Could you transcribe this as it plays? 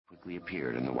quickly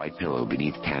appeared on the white pillow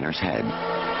beneath Tanner's head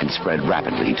and spread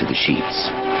rapidly to the sheets.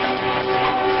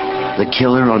 The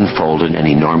killer unfolded an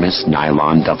enormous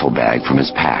nylon duffel bag from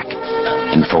his pack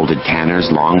and folded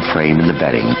Tanner's long frame in the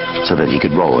bedding so that he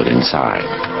could roll it inside.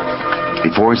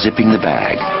 Before zipping the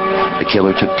bag, the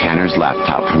killer took Tanner's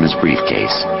laptop from his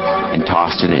briefcase and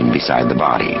tossed it in beside the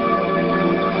body.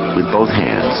 With both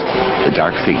hands, the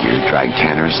dark figure dragged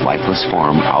Tanner's lifeless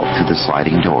form out through the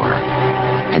sliding door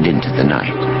and into the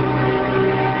night.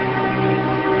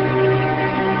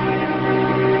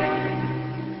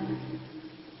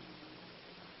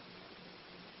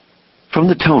 From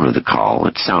the tone of the call,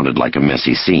 it sounded like a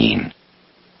messy scene.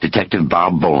 Detective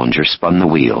Bob Bollinger spun the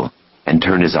wheel and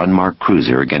turned his unmarked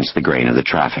cruiser against the grain of the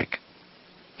traffic.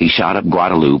 He shot up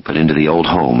Guadalupe and into the old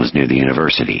homes near the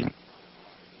university.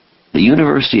 The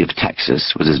University of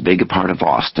Texas was as big a part of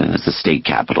Austin as the state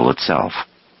capital itself.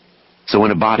 So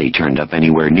when a body turned up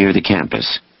anywhere near the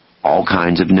campus, all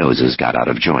kinds of noses got out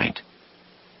of joint.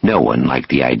 No one liked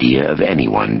the idea of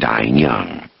anyone dying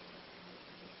young.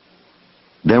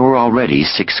 There were already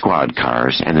 6 squad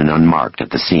cars and an unmarked at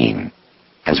the scene,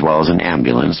 as well as an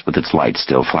ambulance with its lights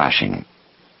still flashing.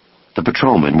 The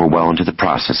patrolmen were well into the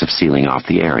process of sealing off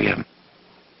the area.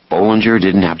 Bollinger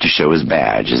didn't have to show his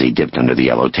badge as he dipped under the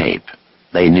yellow tape.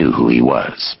 They knew who he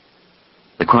was.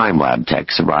 The crime lab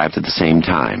techs arrived at the same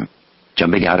time,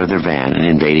 jumping out of their van and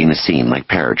invading the scene like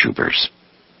paratroopers.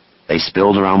 They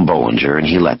spilled around Bollinger and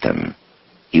he let them.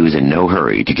 He was in no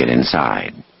hurry to get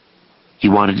inside. He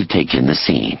wanted to take in the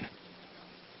scene.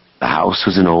 The house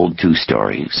was an old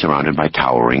 2-story, surrounded by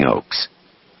towering oaks.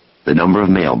 The number of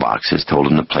mailboxes told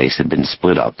him the place had been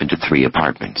split up into 3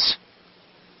 apartments.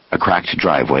 A cracked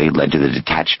driveway led to the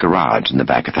detached garage in the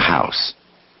back of the house.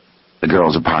 The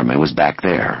girl's apartment was back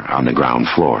there, on the ground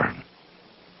floor.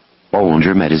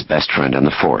 Bollinger met his best friend on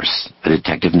the force, a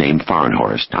detective named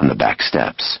Farnhorst, on the back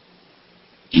steps.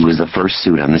 He was the first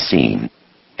suit on the scene,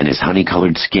 and his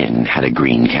honey-colored skin had a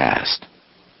green cast.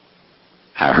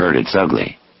 "I heard it's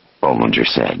ugly," Bollinger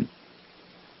said.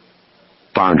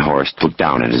 Farnhorst looked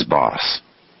down at his boss.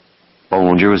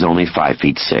 Bollinger was only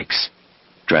 5'6",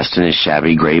 dressed in his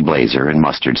shabby gray blazer and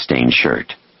mustard-stained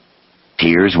shirt.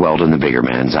 Tears welled in the bigger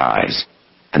man's eyes,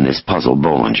 and this puzzled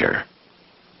Bollinger.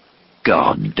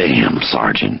 "God damn,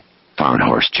 Sergeant,"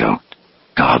 Farnhorst choked.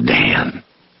 "God damn."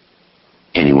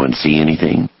 "Anyone see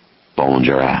anything?"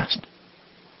 Bollinger asked.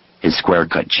 His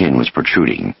square-cut chin was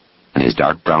protruding, and his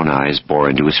dark brown eyes bore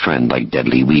into his friend like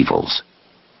deadly weevils.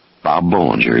 Bob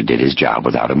Bollinger did his job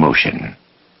without emotion.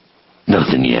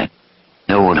 "Nothing yet.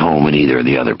 No one home in either of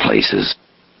the other places.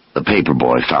 The paper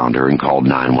boy found her and called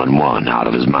 911 out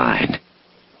of his mind.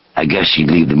 I guess she'd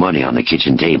leave the money on the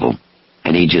kitchen table,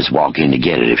 and he'd just walk in to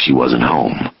get it if she wasn't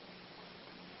home."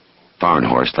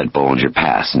 Farnhorst let Bollinger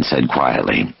pass and said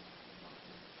quietly,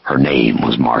 "Her name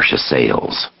was Marcia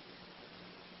Sales."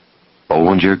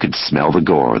 Bollinger could smell the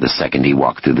gore the second he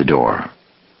walked through the door.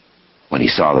 When he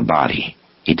saw the body,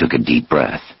 he took a deep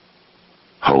breath.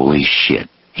 "Holy shit,"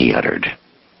 he uttered.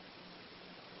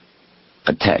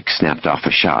 A tech snapped off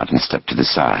a shot and stepped to the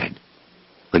side.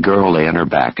 The girl lay on her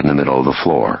back in the middle of the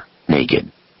floor,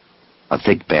 naked. A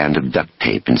thick band of duct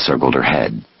tape encircled her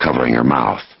head, covering her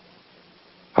mouth.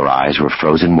 Her eyes were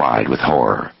frozen wide with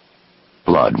horror.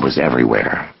 Blood was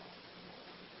everywhere.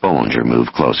 Bollinger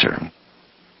moved closer.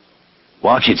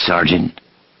 "Watch it, Sergeant,"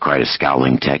 cried a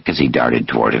scowling tech as he darted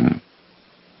toward him.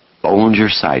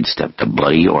 Bollinger sidestepped a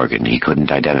bloody organ he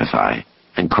couldn't identify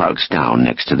and crouched down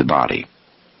next to the body.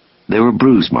 There were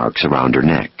bruise marks around her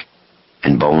neck,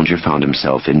 and Bollinger found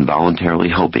himself involuntarily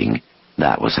hoping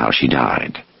that was how she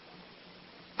died.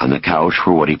 On the couch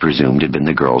were what he presumed had been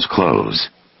the girl's clothes.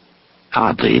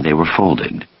 Oddly, they were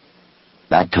folded.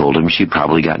 That told him she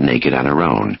probably got naked on her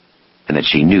own, and that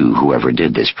she knew whoever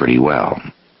did this pretty well.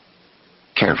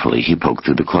 Carefully, he poked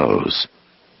through the clothes.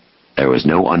 There was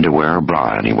no underwear or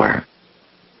bra anywhere,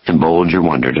 and Bollinger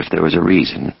wondered if there was a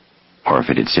reason, or if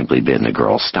it had simply been the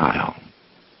girl's style.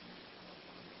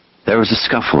 There was a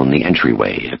scuffle in the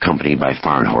entryway, accompanied by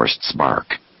Farnhorst's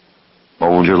bark.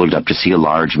 Bollinger looked up to see a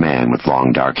large man with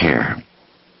long dark hair.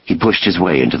 He pushed his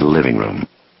way into the living room.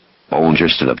 Bollinger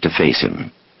stood up to face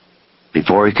him.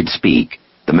 Before he could speak,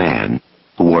 the man,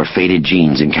 who wore faded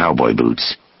jeans and cowboy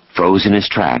boots, froze in his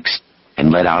tracks and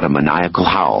let out a maniacal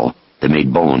howl that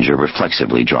made Bollinger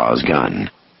reflexively draw his gun.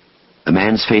 The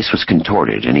man's face was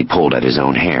contorted, and he pulled at his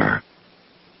own hair.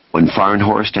 When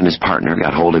Farnhorst and his partner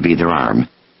got hold of either arm,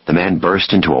 the man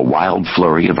burst into a wild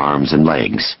flurry of arms and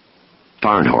legs.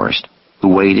 Farnhorst,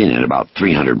 who weighed in at about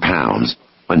 300 pounds,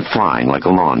 went flying like a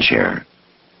lawn chair.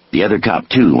 The other cop,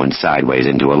 too, went sideways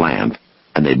into a lamp,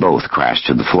 and they both crashed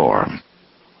to the floor.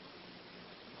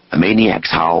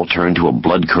 maniac's howl turned to a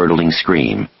blood-curdling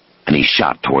scream, and he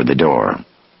shot toward the door.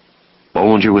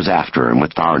 Bollinger was after him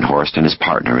with Farnhorst and his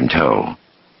partner in tow.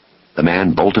 The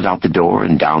man bolted out the door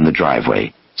and down the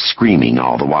driveway, screaming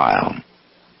all the while.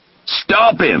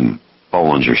 "Stop him!"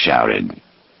 Bollinger shouted.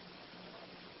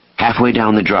 Halfway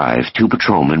down the drive, 2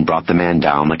 patrolmen brought the man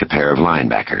down like a pair of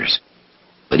linebackers.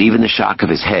 But even the shock of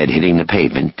his head hitting the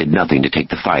pavement did nothing to take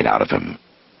the fight out of him.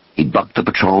 He bucked the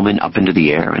patrolman up into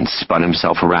the air and spun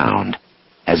himself around.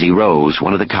 As he rose,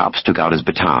 one of the cops took out his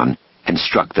baton and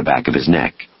struck the back of his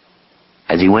neck.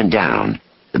 As he went down,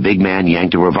 the big man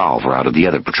yanked a revolver out of the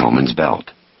other patrolman's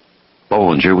belt.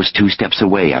 Bollinger was 2 steps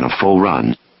away on a full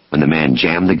run when the man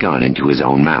jammed the gun into his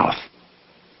own mouth.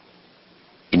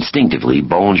 Instinctively,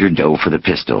 Bollinger dove for the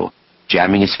pistol,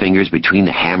 jamming his fingers between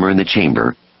the hammer and the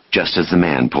chamber just as the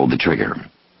man pulled the trigger.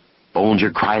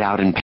 Bollinger cried out in pain.